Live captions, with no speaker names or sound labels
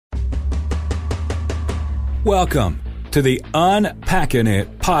Welcome to the Unpacking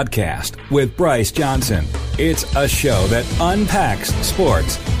It podcast with Bryce Johnson. It's a show that unpacks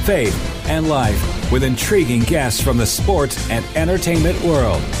sports, faith, and life with intriguing guests from the sports and entertainment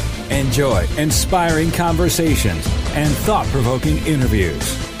world. Enjoy inspiring conversations and thought-provoking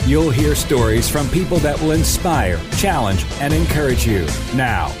interviews. You'll hear stories from people that will inspire, challenge, and encourage you.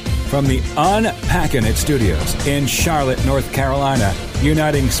 Now, from the Unpacking It studios in Charlotte, North Carolina,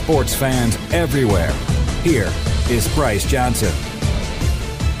 uniting sports fans everywhere, here is Bryce Johnson.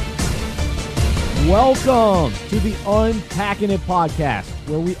 Welcome to the Unpacking It podcast,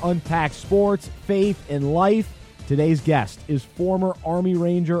 where we unpack sports, faith, and life. Today's guest is former Army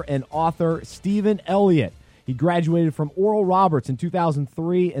Ranger and author Stephen Elliott. He graduated from Oral Roberts in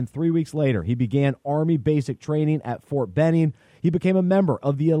 2003, and 3 weeks later, he began Army basic training at Fort Benning. He became a member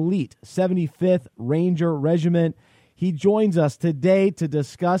of the elite 75th Ranger Regiment. He joins us today to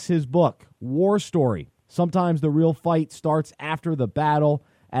discuss his book, War Story. Sometimes the real fight starts after the battle.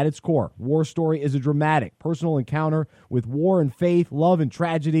 At its core, War Story is a dramatic, personal encounter with war and faith, love and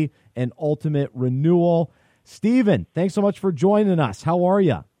tragedy, and ultimate renewal. Stephen, thanks so much for joining us. How are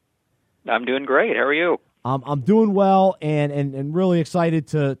you? I'm doing great. How are you? I'm doing well and really excited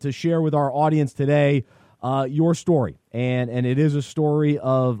to share with our audience today your story. And it is a story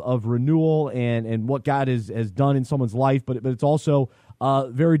of renewal and what God has done in someone's life, but it's also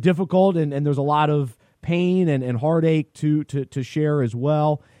very difficult, and there's a lot of pain and heartache to share as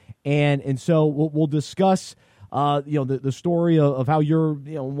well. And so we'll discuss the story of how you're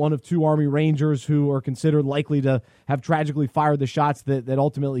one of two Army Rangers who are considered likely to have tragically fired the shots that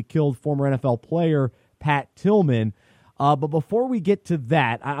ultimately killed former NFL player Pat Tillman. But before we get to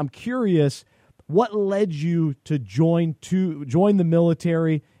that, I'm curious, what led you to join the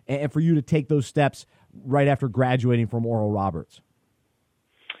military and for you to take those steps right after graduating from Oral Roberts?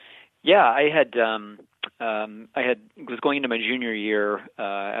 Yeah, I was going into my junior year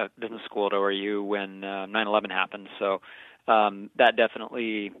at business school at ORU when 9/11 happened. So that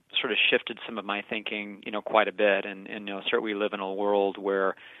definitely sort of shifted some of my thinking, quite a bit. And certainly we live in a world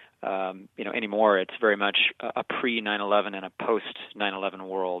where, anymore it's very much a pre-9/11 and a post-9/11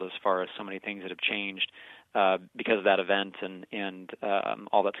 world as far as so many things that have changed because of that event and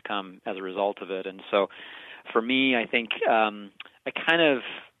all that's come as a result of it. And so for me, I think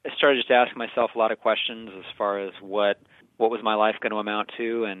I started just asking myself a lot of questions as far as what was my life going to amount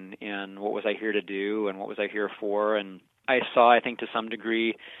to, and what was I here to do, and what was I here for. And I saw, I think to some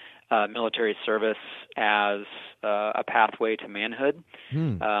degree, military service as a pathway to manhood.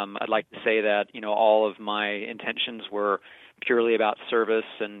 I'd like to say that all of my intentions were purely about service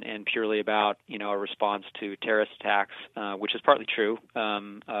and purely about a response to terrorist attacks, which is partly true.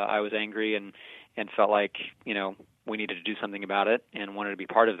 I was angry and felt like we needed to do something about it and wanted to be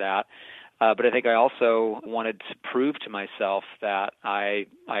part of that. But I think I also wanted to prove to myself that I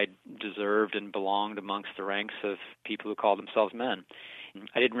deserved and belonged amongst the ranks of people who call themselves men.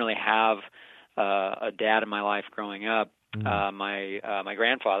 I didn't really have a dad in my life growing up. My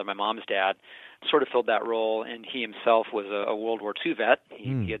grandfather, my mom's dad, sort of filled that role, and he himself was a World War II vet.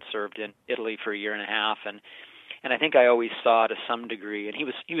 He had served in Italy for a year and a half, and I think I always saw to some degree, and he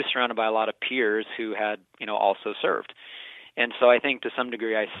was surrounded by a lot of peers who had also served, and so I think to some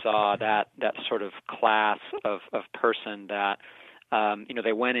degree I saw that sort of class of person that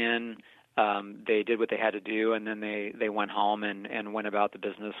they went in, they did what they had to do, and then they went home and went about the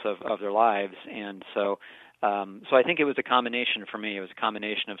business of their lives. And so I think it was a combination for me. It was a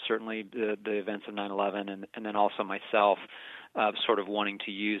combination of certainly the events of 9/11 and then also myself sort of wanting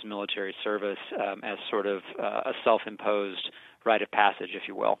to use military service as sort of a self-imposed rite of passage, if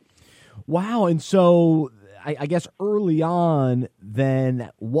you will. Wow. And so I guess early on, then,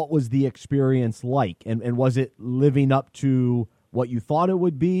 what was the experience like? And was it living up to what you thought it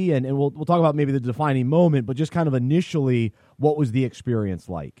would be? And we'll talk about maybe the defining moment, but just kind of initially, what was the experience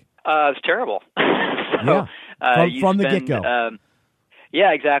like? It was terrible. So, from the get-go.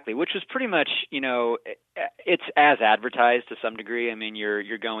 Yeah, exactly. Which was pretty much, it's as advertised to some degree. I mean,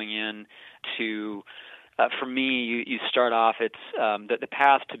 you're going in to, for me, you start off. It's the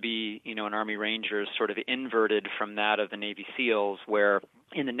path to be, an Army Ranger is sort of inverted from that of the Navy SEALs, where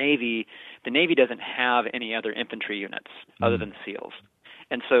in the Navy doesn't have any other infantry units other than the SEALs.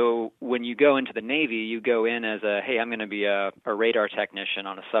 And so when you go into the Navy, you go in as hey, I'm going to be a radar technician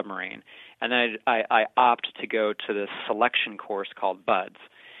on a submarine. And then I opt to go to this selection course called BUDS.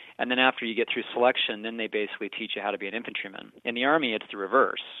 And then after you get through selection, then they basically teach you how to be an infantryman. In the Army, it's the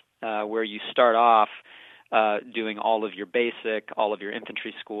reverse, where you start off doing all of your basic, all of your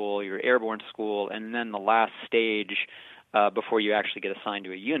infantry school, your airborne school, and then the last stage before you actually get assigned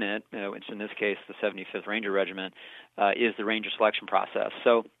to a unit, which in this case the 75th Ranger Regiment, is the Ranger selection process.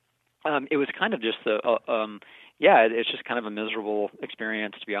 So it was kind of just it's just kind of a miserable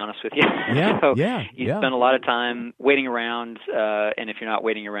experience, to be honest with you. Yeah, So yeah. you spend a lot of time waiting around, and if you're not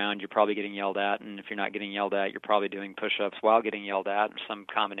waiting around, you're probably getting yelled at, and if you're not getting yelled at, you're probably doing push-ups while getting yelled at, or some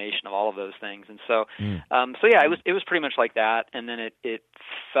combination of all of those things. And so, it was pretty much like that. And then it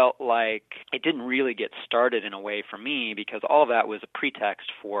felt like it didn't really get started in a way for me, because all of that was a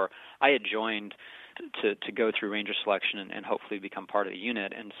pretext for I had joined to go through Ranger selection and hopefully become part of the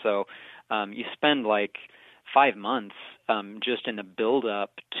unit. And so you spend like 5 months just in the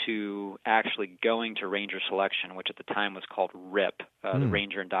build-up to actually going to Ranger selection, which at the time was called RIP, the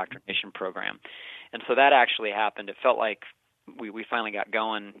Ranger Indoctrination Program. And so that actually happened. It felt like we finally got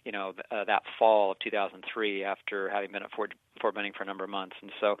going, that fall of 2003 after having been at Fort Benning for a number of months.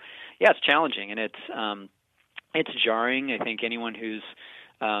 And so, it's challenging, and it's jarring. I think anyone who's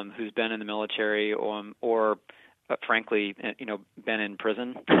been in the military or frankly, been in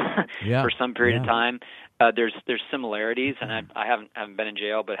prison for some period of time. There's similarities, and I haven't been in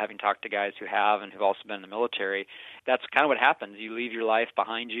jail, but having talked to guys who have and who've also been in the military, that's kind of what happens. You leave your life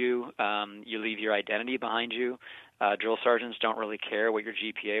behind you. You leave your identity behind you. Drill sergeants don't really care what your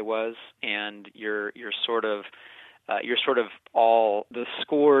GPA was, and you're sort of all the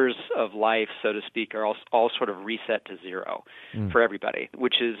scores of life, so to speak, are all sort of reset to zero for everybody,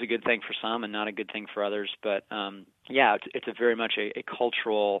 which is a good thing for some and not a good thing for others. But it's a very much a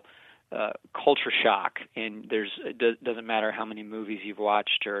cultural culture shock, and it doesn't matter how many movies you've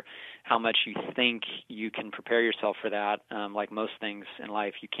watched or how much you think you can prepare yourself for that. Like most things in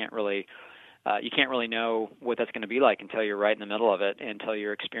life, you can't really know what that's going to be like until you're right in the middle of it, until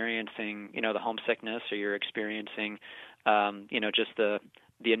you're experiencing, the homesickness, or you're experiencing, just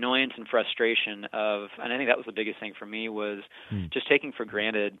the annoyance and frustration of, and I think that was the biggest thing for me, was just taking for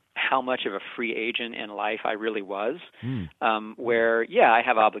granted how much of a free agent in life I really was, where, I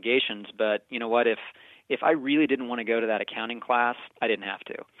have obligations, but you know what, if I really didn't want to go to that accounting class, I didn't have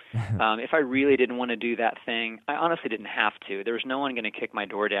to. If I really didn't want to do that thing, I honestly didn't have to. There was no one going to kick my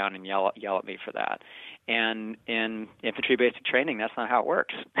door down and yell at me for that. And in infantry basic training, that's not how it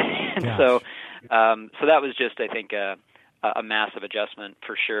works. And so that was just, I think, a massive adjustment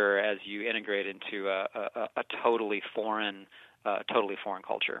for sure as you integrate into a totally foreign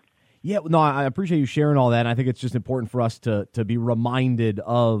culture. Yeah, no, I appreciate you sharing all that. And I think it's just important for us to be reminded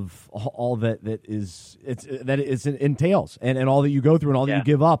of all that it entails, and all that you go through, and all that you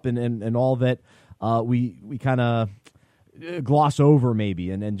give up, and all that we kind of gloss over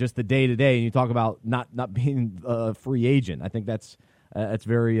maybe, and just the day to day. And you talk about not being a free agent. I think that's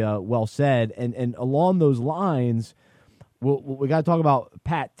very well said. And along those lines, we got to talk about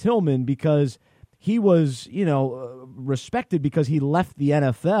Pat Tillman, because he was, respected because he left the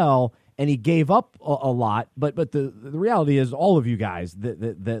NFL and he gave up a lot. But the reality is, all of you guys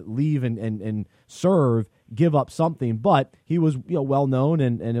that leave and serve give up something. But he was, well known,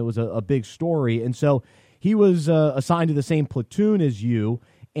 and it was a big story. And so he was assigned to the same platoon as you.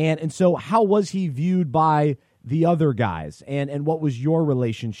 And so how was he viewed by the other guys? And what was your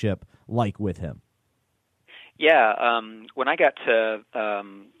relationship like with him? Yeah, when I got to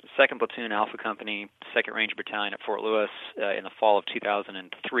 2nd Platoon Alpha Company, 2nd Ranger Battalion at Fort Lewis in the fall of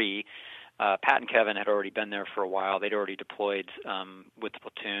 2003, Pat and Kevin had already been there for a while. They'd already deployed with the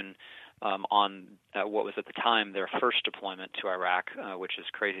platoon on what was at the time their first deployment to Iraq, which is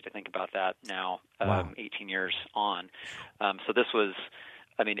crazy to think about that now, 18 years on. So this was,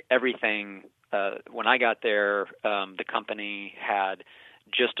 everything. When I got there, the company had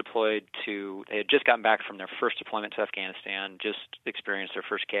they had just gotten back from their first deployment to Afghanistan, just experienced their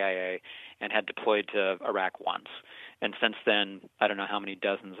first KIA, and had deployed to Iraq once. And since then, I don't know how many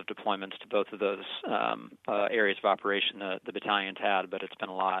dozens of deployments to both of those areas of operation the battalion's had, but it's been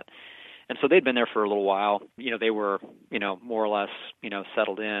a lot. And so they'd been there for a little while. They were, more or less,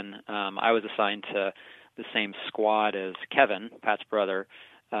 settled in. I was assigned to the same squad as Kevin, Pat's brother.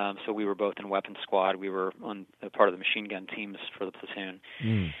 So we were both in weapons squad. We were on part of the machine gun teams for the platoon.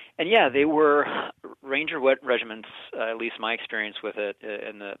 And they were Ranger regiments, at least my experience with it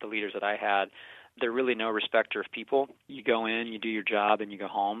and the leaders that I had. They're really no respecter of people. You go in, you do your job, and you go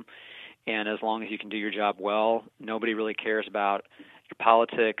home. And as long as you can do your job well, nobody really cares about your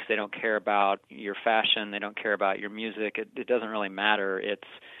politics. They don't care about your fashion. They don't care about your music. It doesn't really matter. It's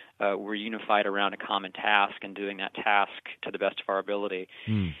we're unified around a common task and doing that task to the best of our ability.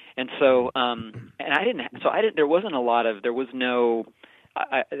 And so, there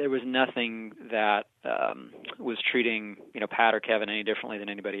was nothing that was treating, Pat or Kevin any differently than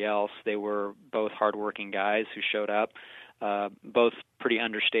anybody else. They were both hardworking guys who showed up. both pretty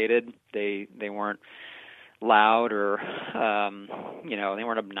understated. They weren't loud or they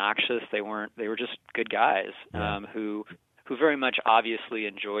weren't obnoxious. They were just good guys who very much obviously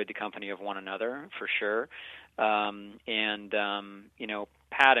enjoyed the company of one another, for sure. Pat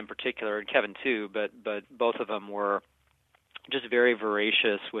in particular, and Kevin too, but both of them were just very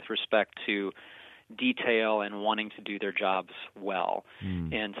voracious with respect to detail and wanting to do their jobs well.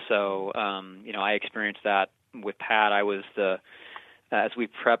 And so, I experienced that with Pat. I was as we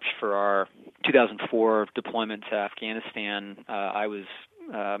prepped for our 2004 deployment to Afghanistan, I was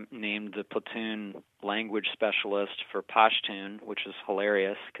named the platoon language specialist for Pashtun, which is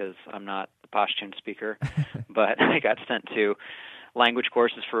hilarious because I'm not a Pashtun speaker, but I got sent to language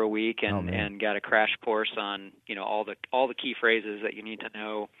courses for a week and got a crash course on all the key phrases that you need to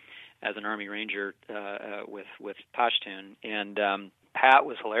know as an Army Ranger with Pashtun. And Pat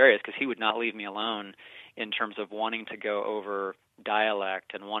was hilarious because he would not leave me alone in terms of wanting to go over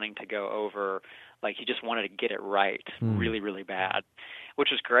dialect and wanting to go over, like, he just wanted to get it right really, really bad, which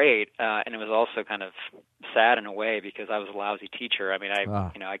was great. And it was also kind of sad in a way because I was a lousy teacher. I mean,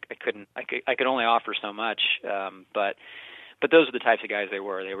 I could only offer so much, but those are the types of guys they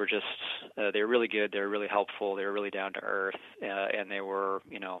were. They were just, they were really good. They were really helpful. They were really down to earth, and they were,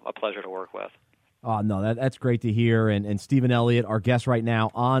 a pleasure to work with. No, that's great to hear. And Stephen Elliott, our guest right now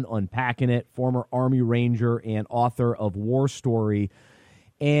on Unpacking It, former Army Ranger and author of War Story.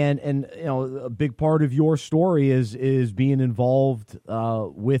 And a big part of your story is being involved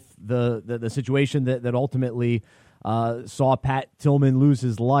with the situation that ultimately saw Pat Tillman lose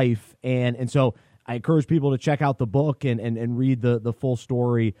his life. And so I encourage people to check out the book and read the full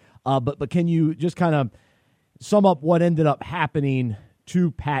story. But can you just kind of sum up what ended up happening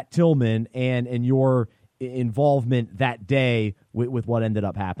to Pat Tillman and your involvement that day with what ended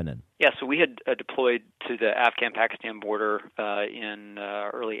up happening? Yeah, so we had deployed to the Afghan-Pakistan border in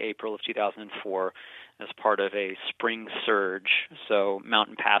early April of 2004 as part of a spring surge, so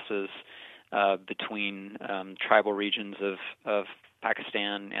mountain passes between tribal regions of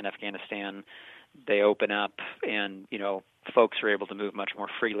Pakistan and Afghanistan. They open up, and folks are able to move much more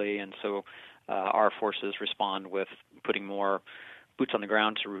freely, and so our forces respond with putting more boots on the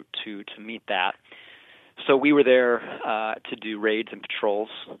ground to meet that. So we were there to do raids and patrols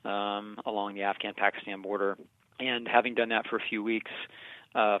along the Afghan-Pakistan border, and having done that for a few weeks,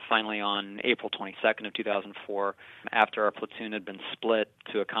 finally on April 22nd of 2004, after our platoon had been split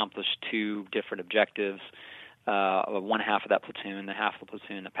to accomplish two different objectives, one half of that platoon, the half of the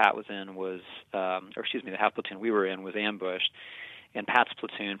platoon that Pat was in the half platoon we were in was ambushed, and Pat's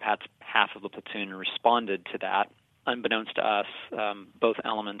half of the platoon responded to that. Unbeknownst to us, both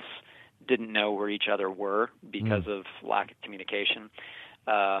elements didn't know where each other were because of lack of communication.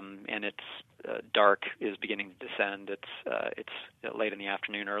 And it's dark is beginning to descend. It's late in the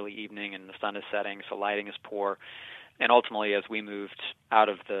afternoon, early evening, and the sun is setting, so lighting is poor. And ultimately, as we moved out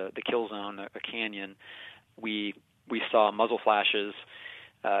of the kill zone, a canyon, we saw muzzle flashes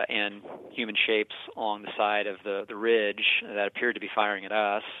and human shapes along the side of the ridge that appeared to be firing at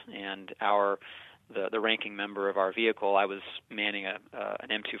us. And the ranking member of our vehicle, I was manning an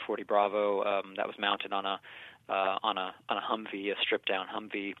M240 Bravo that was mounted on a Humvee, a stripped down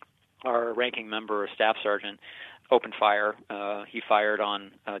Humvee. Our ranking member, a staff sergeant, opened fire. He fired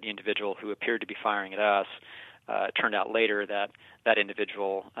on the individual who appeared to be firing at us. It turned out later that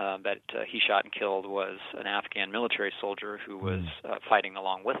individual that he shot and killed was an Afghan military soldier who was fighting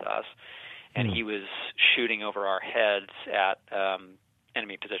along with us, and he was shooting over our heads at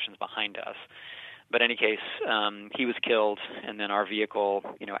enemy positions behind us. But in any case, he was killed, and then our vehicle,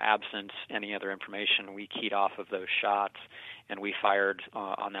 absent any other information, we keyed off of those shots, and we fired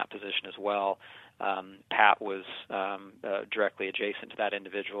on that position as well. Pat was directly adjacent to that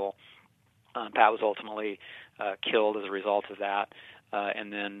individual. Pat was ultimately killed as a result of that,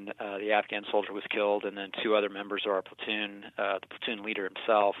 and then the Afghan soldier was killed, and then two other members of our platoon, the platoon leader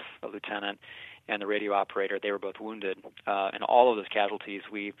himself, a lieutenant, and the radio operator, they were both wounded. And all of those casualties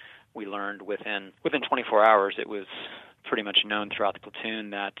we learned within 24 hours. It was pretty much known throughout the platoon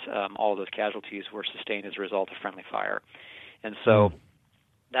that all of those casualties were sustained as a result of friendly fire. And so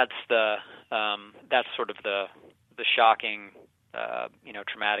that's sort of the shocking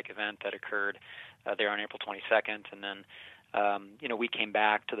traumatic event that occurred there on April 22nd. And then we came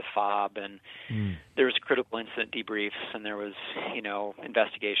back to the FOB, and there was critical incident debriefs, and there was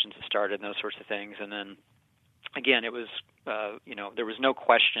investigations that started and those sorts of things. And then again, it was there was no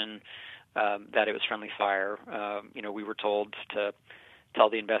question that it was friendly fire. We were told to tell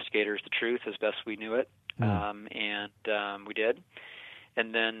the investigators the truth as best we knew it, and we did.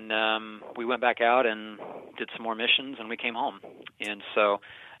 And then we went back out and did some more missions, and we came home. And so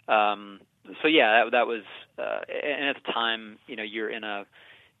yeah, that was. And at the time, you're in a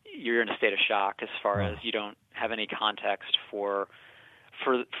state of shock as far as you don't have any context for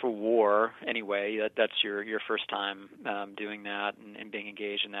war anyway. That's your first time doing that and being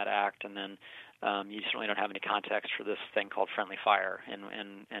engaged in that act, and then you certainly don't have any context for this thing called friendly fire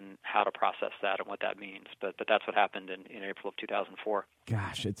and how to process that and what that means. But that's what happened in April of 2004.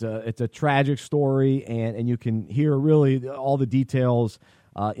 Gosh, it's a tragic story, and you can hear really all the details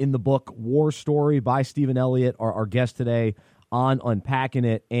in the book War Story by Stephen Elliott, our guest today on Unpacking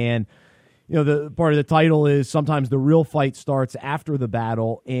It. And the part of the title is sometimes the real fight starts after the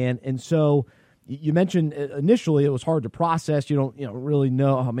battle, and so you mentioned initially it was hard to process. You don't really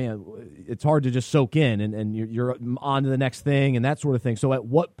know. Oh man, it's hard to just soak in, and you're on to the next thing and that sort of thing. So at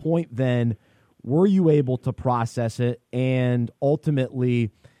what point then were you able to process it, and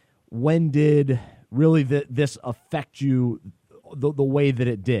ultimately when did really this affect you the way that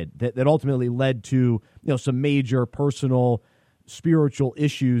it did, that ultimately led to some major personal spiritual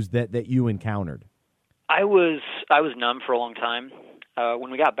issues that you encountered? I was numb for a long time.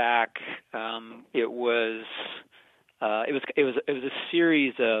 When we got back, it was a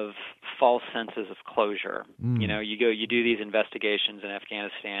series of false senses of closure. You do these investigations in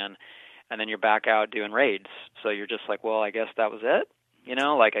Afghanistan, and then you're back out doing raids. So you're just like, well, I guess that was it.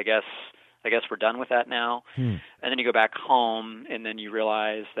 I guess we're done with that now. And then you go back home, and then you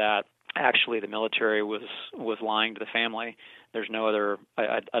realize that actually the military was lying to the family. There's no other.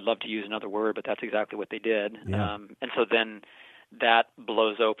 I'd love to use another word, but that's exactly what they did. Yeah. And so then that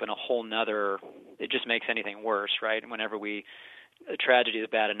blows open a whole nother. It just makes anything worse, right? Whenever a tragedy is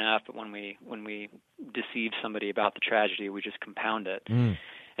bad enough, but when we deceive somebody about the tragedy, we just compound it.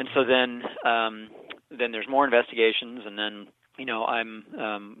 And so then there's more investigations, and then I'm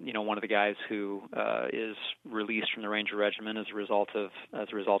one of the guys who is released from the Ranger Regiment as a result of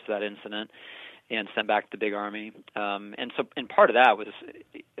that incident, and sent back to the big army. And part of that was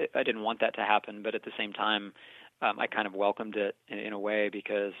I didn't want that to happen, but at the same time, I kind of welcomed it in a way,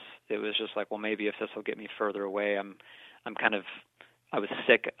 because it was just like, well, maybe if this will get me further away, I was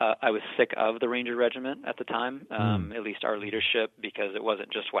sick of the Ranger Regiment at the time, at least our leadership, because it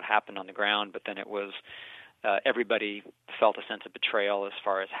wasn't just what happened on the ground, but then it was everybody felt a sense of betrayal as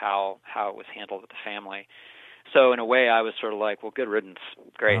far as how it was handled with the family. So in a way, I was sort of like, well, good riddance,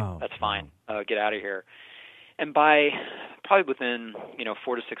 great, that's fine, get out of here. And by probably within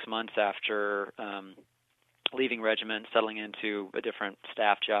 4 to 6 months after leaving regiment, settling into a different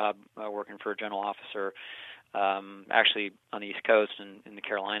staff job, working for a general officer, actually on the East Coast and in the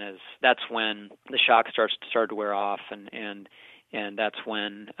Carolinas, that's when the shock started to wear off, and that's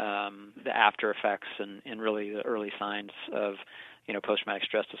when the after effects and really the early signs of post-traumatic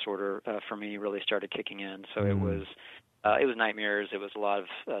stress disorder for me really started kicking in. So it was nightmares, it was a lot of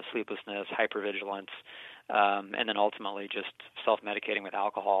sleeplessness, hypervigilance, and then ultimately just self-medicating with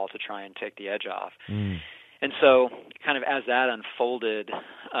alcohol to try and take the edge off. And so kind of as that unfolded,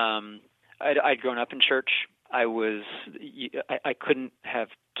 I'd grown up in church. I couldn't have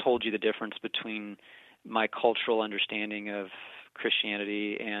told you the difference between my cultural understanding of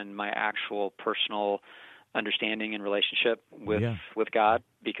Christianity and my actual personal understanding and relationship with God,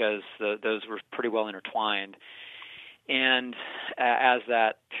 because those were pretty well intertwined. And as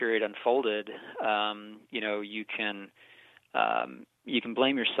that period unfolded, you can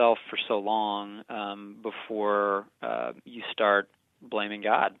blame yourself for so long before you start blaming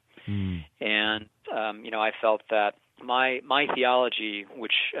God. And I felt that my theology,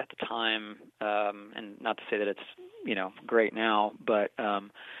 which at the time, and not to say that it's great now, but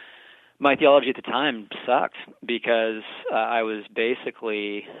my theology at the time sucked, because I was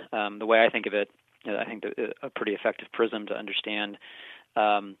basically, the way I think of it, I think a pretty effective prism to understand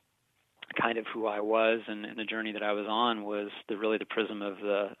kind of who I was and the journey that I was on was really the prism of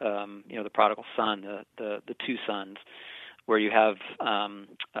the prodigal son, the two sons, where you have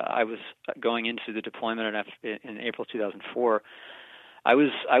I was going into the deployment in April 2004. I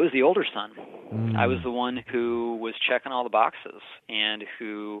was the older son. I was the one who was checking all the boxes and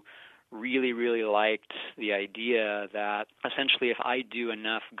who really, really liked the idea that essentially if I do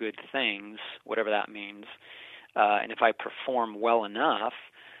enough good things, whatever that means, and if I perform well enough,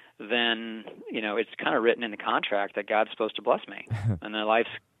 then it's kind of written in the contract that God's supposed to bless me, and that life's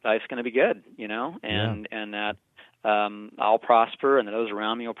going to be good, and that I'll prosper, and that those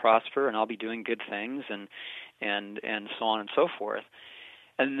around me will prosper, and I'll be doing good things, and so on and so forth.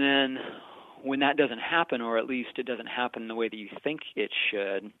 And then when that doesn't happen, or at least it doesn't happen the way that you think it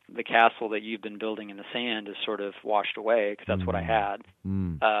should, the castle that you've been building in the sand is sort of washed away, because that's what I had.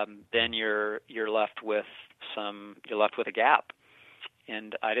 Then you're left with a gap,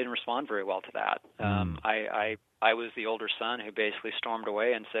 and I didn't respond very well to that. I was the older son who basically stormed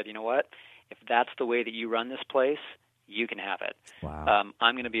away and said, you know what, if that's the way that you run this place, you can have it. Wow.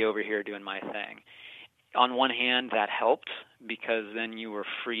 I'm going to be over here doing my thing. On one hand, that helped, because then you were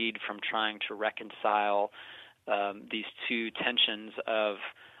freed from trying to reconcile these two tensions of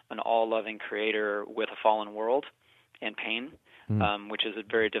an all-loving creator with a fallen world and pain, which is a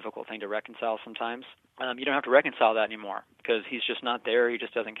very difficult thing to reconcile sometimes. You don't have to reconcile that anymore, because he's just not there. He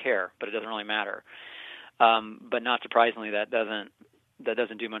just doesn't care, but it doesn't really matter. But not surprisingly, that doesn't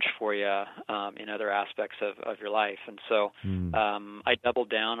do much for you in other aspects of your life. And so I doubled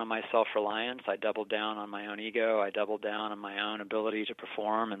down on my self-reliance. I doubled down on my own ego. I doubled down on my own ability to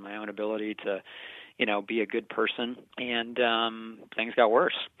perform and my own ability to, be a good person. And things got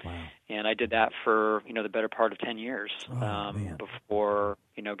worse. Wow. And I did that for, the better part of 10 years before,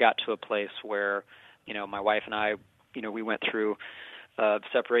 got to a place where, my wife and I, we went through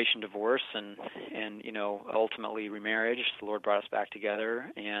separation, divorce, and ultimately remarriage. The Lord brought us back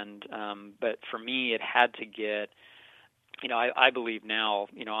together, and but for me, it had to get. I believe now,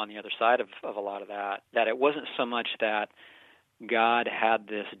 on the other side of a lot of that it wasn't so much that God had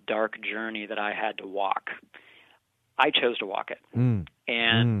this dark journey that I had to walk. I chose to walk it, and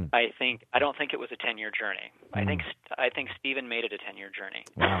I don't think it was a 10-year journey. I think Stephen made it a 10-year journey.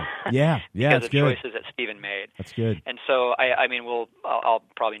 Wow. Yeah, because of good. choices that Stephen made. That's good. And so I'll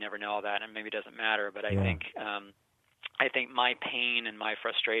probably never know all that, and maybe it doesn't matter. But I think my pain and my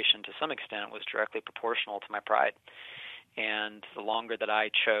frustration, to some extent, was directly proportional to my pride. And the longer that I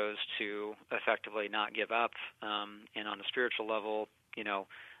chose to effectively not give up, and on a spiritual level,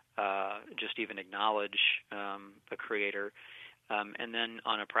 just even acknowledge a creator, and then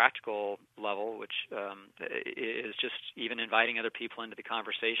on a practical level, which is just even inviting other people into the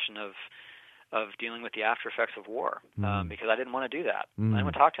conversation of dealing with the after effects of war, because I didn't want to do that. I didn't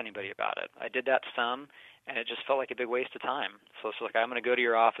want to talk to anybody about it. I did that some, and it just felt like a big waste of time. So it's like, I'm going to go to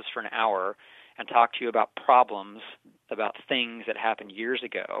your office for an hour and talk to you about problems, about things that happened years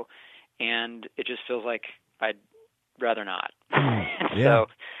ago, and it just feels like I'd rather not. So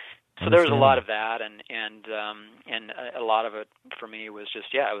there was a lot of that, and a lot of it for me was just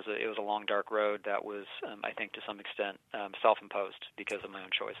it was a long dark road that was I think to some extent self-imposed because of my own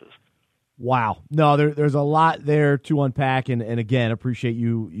choices. Wow, no, there's a lot there to unpack, and again, appreciate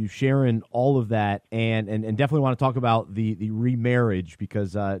you sharing all of that, and definitely want to talk about the remarriage,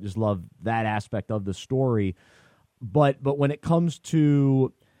 because I just love that aspect of the story. But when it comes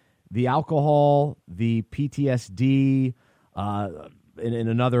to the alcohol, the PTSD. In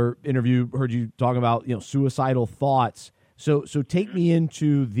another interview, heard you talk about suicidal thoughts. So take me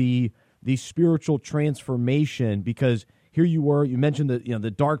into the spiritual transformation, because here you were. You mentioned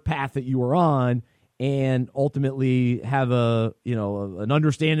the dark path that you were on, and ultimately have an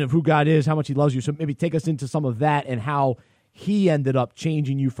understanding of who God is, how much He loves you. So maybe take us into some of that and how He ended up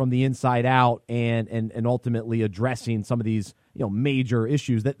changing you from the inside out, and ultimately addressing some of these major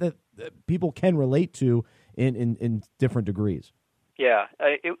issues that people can relate to in different degrees. Yeah,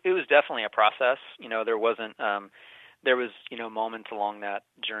 it was definitely a process. There wasn't. There was moments along that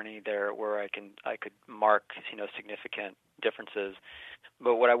journey there where I could mark significant differences.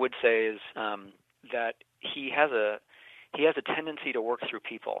 But what I would say is that he has a tendency to work through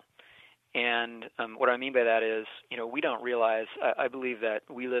people. And what I mean by that is, we don't realize. I believe that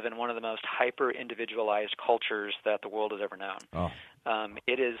we live in one of the most hyper-individualized cultures that the world has ever known. Oh.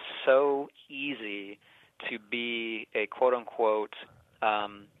 It is so easy to be a quote-unquote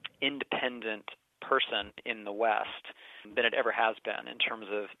independent person in the West than it ever has been, in terms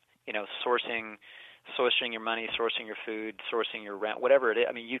of sourcing your money, sourcing your food, sourcing your rent, whatever it is.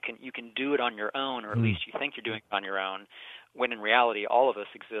 I mean, you can do it on your own, or at least you think you're doing it on your own, when in reality all of us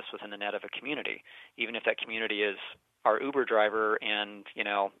exist within the net of a community, even if that community is our Uber driver and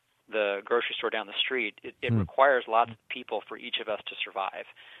the grocery store down the street. It requires lots of people for each of us to survive,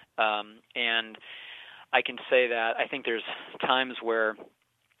 and I can say that I think there's times where,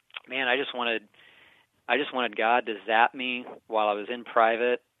 man, I just wanted God to zap me while I was in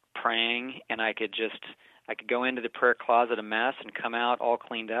private praying, and I could go into the prayer closet a mess and come out all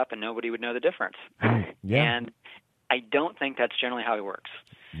cleaned up, and nobody would know the difference. Yeah. And I don't think that's generally how He works.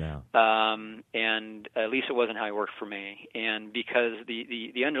 No. And at least it wasn't how He worked for me. And because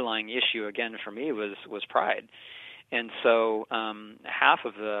the underlying issue again for me was pride, and so half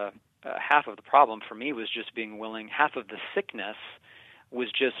of the problem for me was just being willing. Half of the sickness was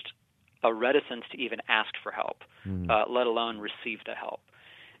just a reticence to even ask for help, let alone receive the help.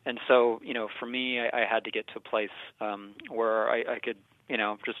 And so, for me, I had to get to a place where I could,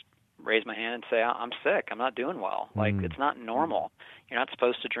 just raise my hand and say, I'm sick. I'm not doing well. Like, it's not normal. You're not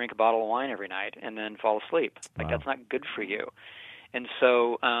supposed to drink a bottle of wine every night and then fall asleep. Like, that's not good for you. And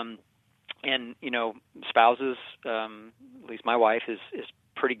so, spouses, at least my wife is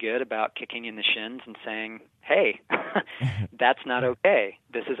pretty good about kicking in the shins and saying, hey, that's not okay.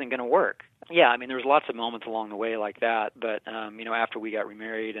 This isn't going to work. Yeah, I mean, there was lots of moments along the way like that, but, after we got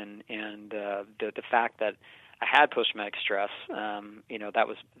remarried and the fact that I had post-traumatic stress, that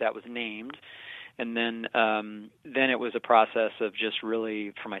was named. And then it was a process of just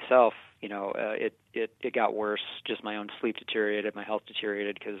really, for myself, it got worse. Just my own sleep deteriorated, my health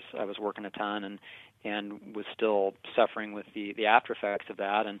deteriorated because I was working a ton and was still suffering with the after effects of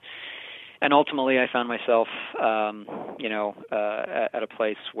that. And ultimately, I found myself, at a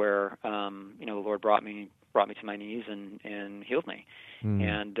place where, the Lord brought me to my knees and healed me.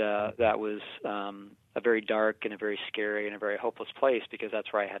 And that was a very dark and a very scary and a very hopeless place, because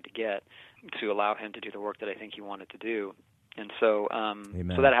that's where I had to get to allow Him to do the work that I think He wanted to do. And so,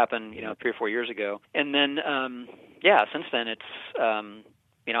 so that happened, 3 or 4 years ago. And then, since then it's,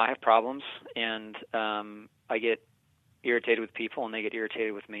 I have problems, and I get irritated with people and they get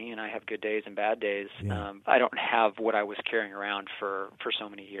irritated with me, and I have good days and bad days. Yeah. I don't have what I was carrying around for so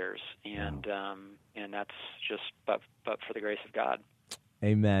many years, and that's just but for the grace of God.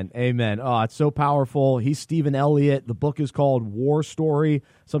 Amen. Amen. Oh, it's so powerful. He's Stephen Elliott. The book is called War Story.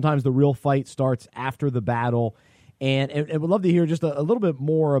 Sometimes the real fight starts after the battle. And would love to hear just a little bit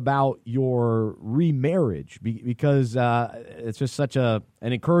more about your remarriage, because it's just such an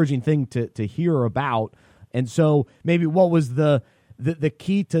encouraging thing to hear about. And so maybe what was the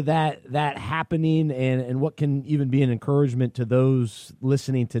key to that happening, and what can even be an encouragement to those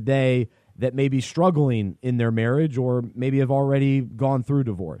listening today that may be struggling in their marriage or maybe have already gone through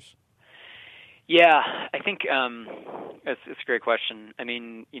divorce? Yeah, I think it's a great question. I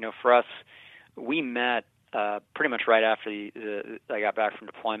mean, for us, we met pretty much right after I got back from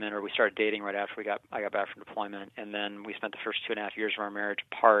deployment, or we started dating right after I got back from deployment, and then we spent the first 2.5 years of our marriage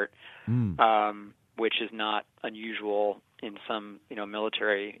apart, which is not unusual in some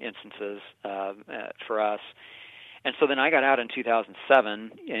military instances for us. And so then I got out in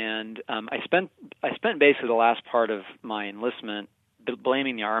 2007, and I spent basically the last part of my enlistment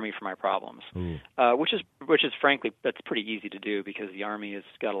blaming the Army for my problems, which is frankly, that's pretty easy to do because the Army has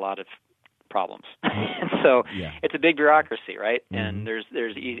got a lot of problems. And so it's a big bureaucracy, right? Mm-hmm. And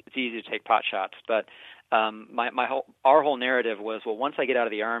it's easy to take pot shots. But our whole narrative was, well, once I get out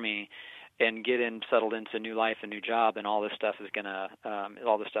of the Army and get settled into a new life, a new job, and all this stuff is gonna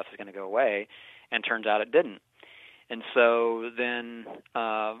go away. And turns out it didn't. And so then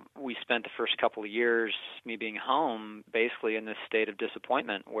we spent the first couple of years, me being home, basically in this state of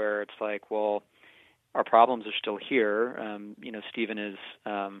disappointment where it's like, well, our problems are still here. Stephen is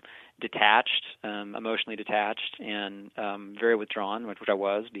detached, emotionally detached, and very withdrawn, which I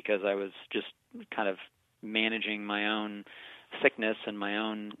was, because I was just kind of managing my own sickness and my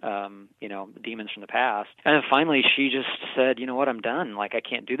own, demons from the past. And then finally she just said, you know what, I'm done. Like, I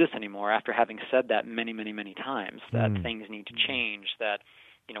can't do this anymore, after having said that many, many, many times, that things need to change, that,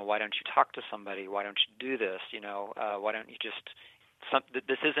 why don't you talk to somebody? Why don't you do this? Why don't you just,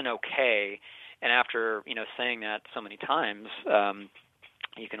 this isn't okay. And after, saying that so many times,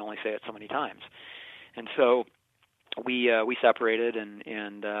 you can only say it so many times. And so we separated,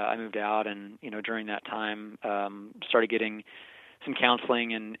 and I moved out, and during that time started getting some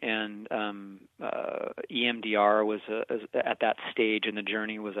counseling, and EMDR was at that stage in the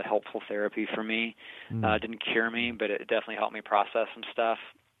journey was a helpful therapy for me. Didn't cure me, but it definitely helped me process some stuff.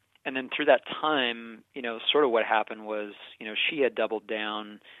 And then through that time, sort of what happened was, she had doubled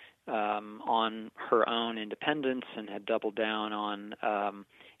down on her own independence, and had doubled down on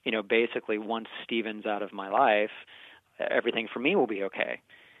basically, once Stephen's out of my life, everything for me will be okay.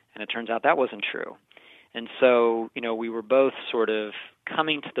 And it turns out that wasn't true. And so, we were both sort of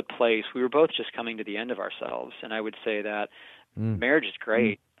coming to the place, we were both just coming to the end of ourselves. And I would say that marriage is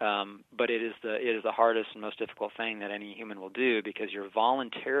great, but it is the hardest and most difficult thing that any human will do, because you're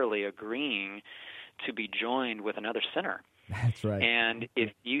voluntarily agreeing to be joined with another sinner. That's right. And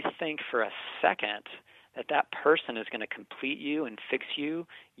if you think for a second that person is going to complete you and fix you,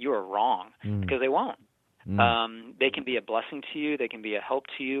 you are wrong, because they won't. They can be a blessing to you, they can be a help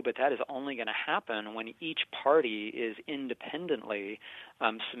to you, but that is only going to happen when each party is independently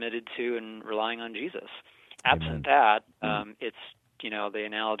submitted to and relying on Jesus. Absent that, it's, the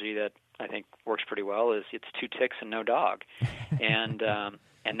analogy that I think works pretty well is it's two ticks and no dog. And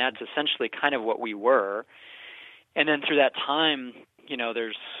And that's essentially kind of what we were. And then through that time,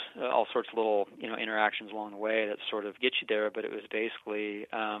 there's all sorts of little, interactions along the way that sort of get you there. But it was basically,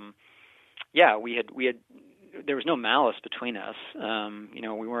 we had there was no malice between us.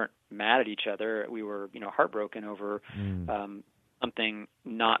 We weren't mad at each other. We were, heartbroken over something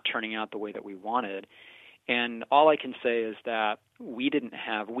not turning out the way that we wanted. And all I can say is that we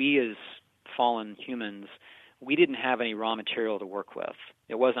as fallen humans, we didn't have any raw material to work with.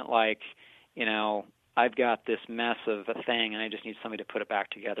 It wasn't like, I've got this mess of a thing and I just need somebody to put it back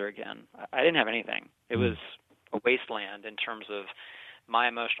together again. I didn't have anything. It was a wasteland in terms of my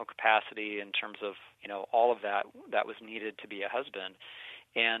emotional capacity, in terms of, all of that was needed to be a husband.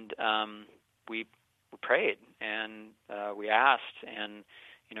 And we prayed and we asked, and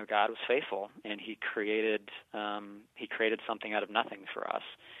God was faithful, and He created something out of nothing for us.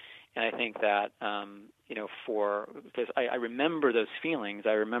 And I think that because I remember those feelings,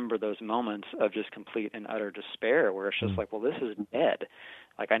 I remember those moments of just complete and utter despair, where it's just like, well, this is dead.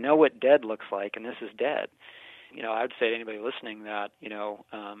 Like, I know what dead looks like, and this is dead. I would say to anybody listening that,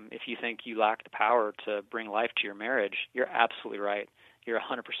 if you think you lack the power to bring life to your marriage, you're absolutely right. You're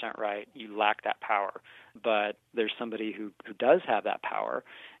 100% right. You lack that power. But there's somebody who does have that power,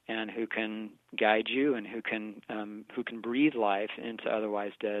 and who can guide you, and who can breathe life into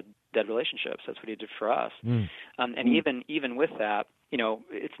otherwise dead relationships. That's what He did for us. And even with that,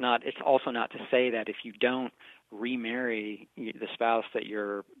 it's also not to say that if you don't remarry the spouse that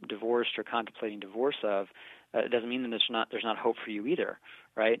you're divorced or contemplating divorce of, it doesn't mean that there's not hope for you either,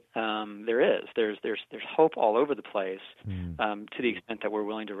 right? There is. There's hope all over the place, to the extent that we're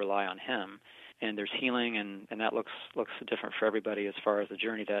willing to rely on Him. And there's healing, and that looks different for everybody as far as the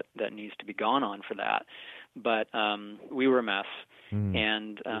journey that needs to be gone on for that. But we were a mess,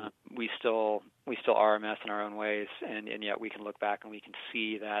 and we still are a mess in our own ways, and yet we can look back and we can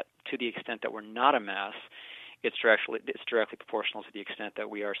see that to the extent that we're not a mess, it's directly proportional to the extent that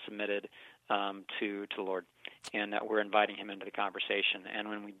we are submitted to the Lord, and that we're inviting Him into the conversation. And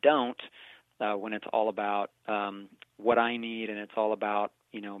when we don't, when it's all about what I need, and it's all about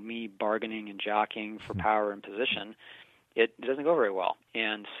me bargaining and jockeying for power and position, it doesn't go very well.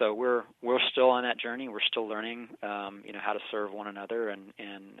 And so we're still on that journey. We're still learning, how to serve one another and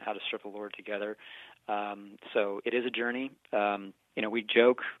how to serve the Lord together. So it is a journey. We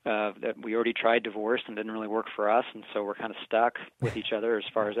joke that we already tried divorce and didn't really work for us, and so we're kind of stuck with each other as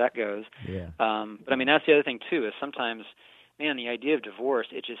far as that goes. Yeah. But I mean, that's the other thing too, is sometimes, man, the idea of divorce,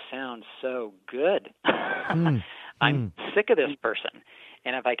 it just sounds so good. I'm sick of this person,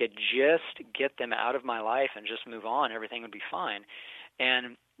 and if I could just get them out of my life and just move on, everything would be fine.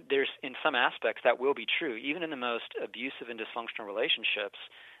 And there's, in some aspects, that will be true. Even in the most abusive and dysfunctional relationships,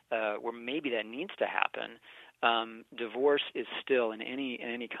 where maybe that needs to happen, divorce is still, in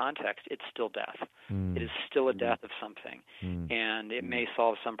any context, it's still death. It is still a death of something. And it may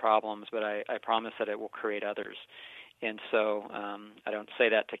solve some problems, but I promise that it will create others. And so I don't say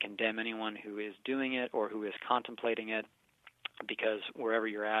that to condemn anyone who is doing it or who is contemplating it, because wherever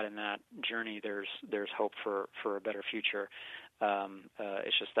you're at in that journey, there's hope for a better future.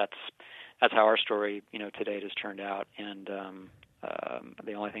 It's just that's how our story, to date has turned out. And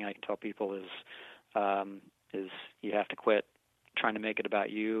the only thing I can tell people is you have to quit trying to make it about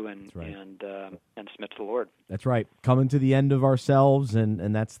you and submit to the Lord. That's right. Coming to the end of ourselves,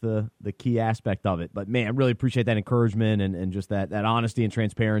 and that's the key aspect of it. But man, I really appreciate that encouragement and just that honesty and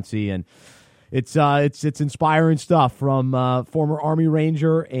transparency. And it's inspiring stuff from former Army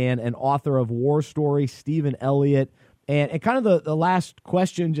Ranger and an author of War Story, Stephen Elliott. And kind of the last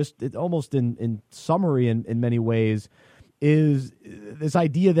question, just almost in summary in many ways, is this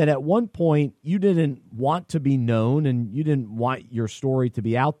idea that at one point you didn't want to be known and you didn't want your story to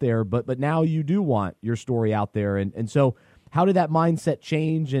be out there, but now you do want your story out there. And so how did that mindset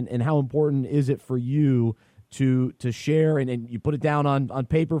change, and how important is it for you to share, and you put it down on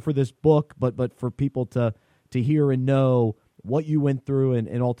paper for this book, but for people to hear and know what you went through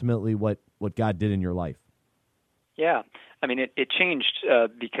and ultimately what God did in your life? Yeah. I mean, it changed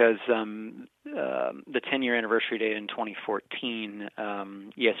because the 10-year anniversary date in 2014,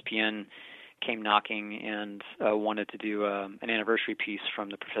 ESPN came knocking and wanted to do an anniversary piece from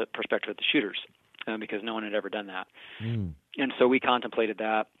the perspective of the shooters, because no one had ever done that. And so we contemplated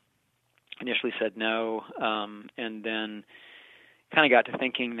that, initially said no, and then kind of got to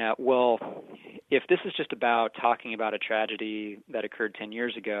thinking that, well, if this is just about talking about a tragedy that occurred 10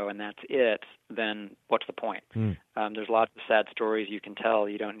 years ago and that's it, then what's the point? There's lots of sad stories you can tell.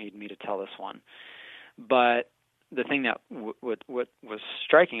 You don't need me to tell this one. But the thing that what was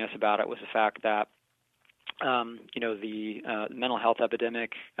striking us about it was the fact that the mental health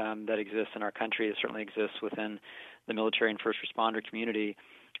epidemic that exists in our country, it certainly exists within the military and first responder community,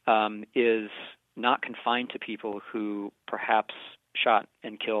 is not confined to people who perhaps shot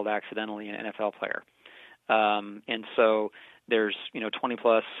and killed accidentally an NFL player. And so there's 20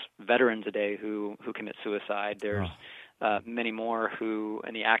 plus veterans a day who commit suicide. There's many more who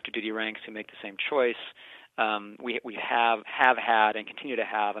in the active duty ranks who make the same choice. We have had and continue to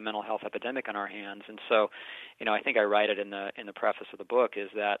have a mental health epidemic on our hands. And so, I think I write it in the preface of the book, is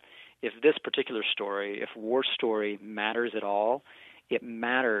that if this particular story, if war story matters at all, it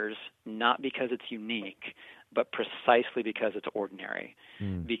matters not because it's unique, but precisely because it's ordinary.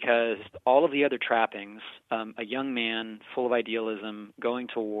 Because all of the other trappings, a young man full of idealism going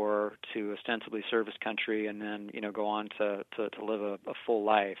to war to ostensibly serve his country and then go on to live a full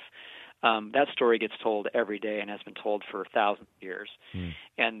life, that story gets told every day and has been told for thousands of years.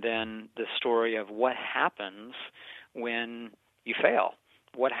 And then the story of what happens when you fail.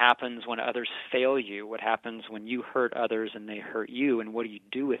 What happens when others fail you? What happens when you hurt others and they hurt you? And what do you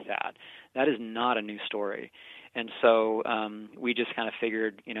do with that? That is not a new story. And so we just kind of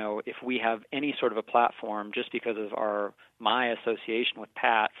figured, if we have any sort of a platform, just because of my association with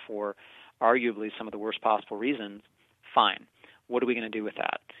Pat for arguably some of the worst possible reasons, fine. What are we going to do with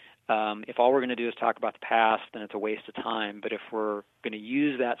that? If all we're going to do is talk about the past, then it's a waste of time. But if we're going to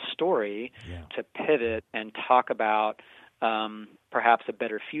use that story to pivot and talk about perhaps a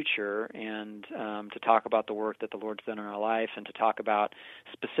better future and to talk about the work that the Lord's done in our life and to talk about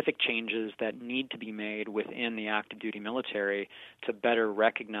specific changes that need to be made within the active duty military to better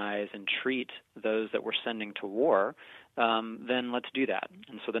recognize and treat those that we're sending to war, then let's do that.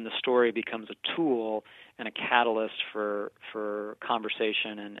 And so then the story becomes a tool and a catalyst for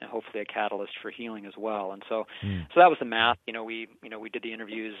conversation and hopefully a catalyst for healing as well. And so that was the math. We did the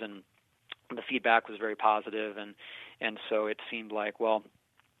interviews and the feedback was very positive, and so it seemed like, well,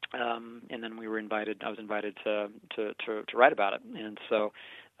 and then I was invited to write about it, and so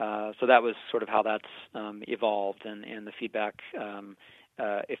that was sort of how that's evolved, and the feedback.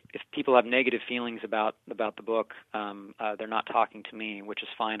 If people have negative feelings about the book, they're not talking to me, which is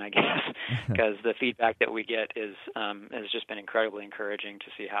fine, I guess, because the feedback that we get has just been incredibly encouraging to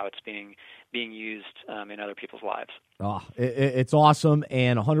see how it's being used in other people's lives. Oh, it's awesome,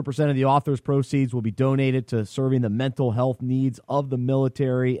 and 100% of the author's proceeds will be donated to serving the mental health needs of the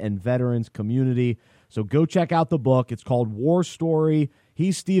military and veterans community. So go check out the book. It's called War Story.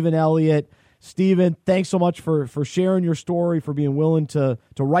 He's Stephen Elliott. Stephen, thanks so much for sharing your story, for being willing to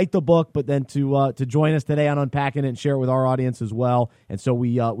write the book, but then to join us today on Unpacking It and share it with our audience as well. And so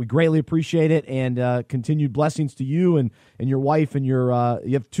we greatly appreciate it, and continued blessings to you and your wife and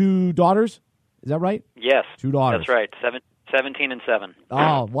you have 2 daughters. Is that right? Yes. 2 daughters. That's right. 17 and 7.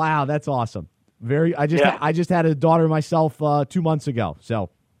 Oh, wow, that's awesome. I just had a daughter myself 2 months ago. So.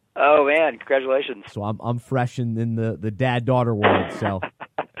 Oh man, congratulations. So I'm fresh in the dad-daughter world. So.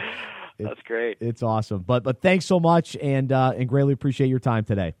 That's great. It's awesome. But thanks so much, and greatly appreciate your time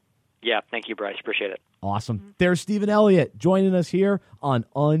today. Yeah, thank you, Bryce. Appreciate it. Awesome. There's Stephen Elliott joining us here on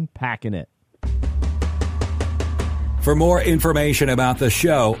Unpacking It. For more information about the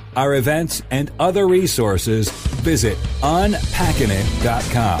show, our events, and other resources, visit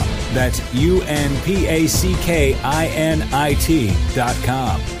unpackinit.com. That's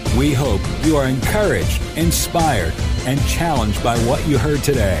UNPACKINIT.com. We hope you are encouraged, inspired, and challenged by what you heard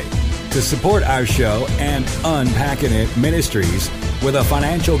today. To support our show and Unpacking It Ministries with a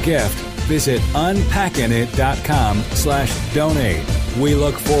financial gift, visit unpackingit.com/donate. We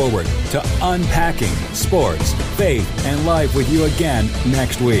look forward to unpacking sports, faith, and life with you again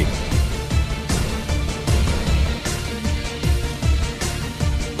next week.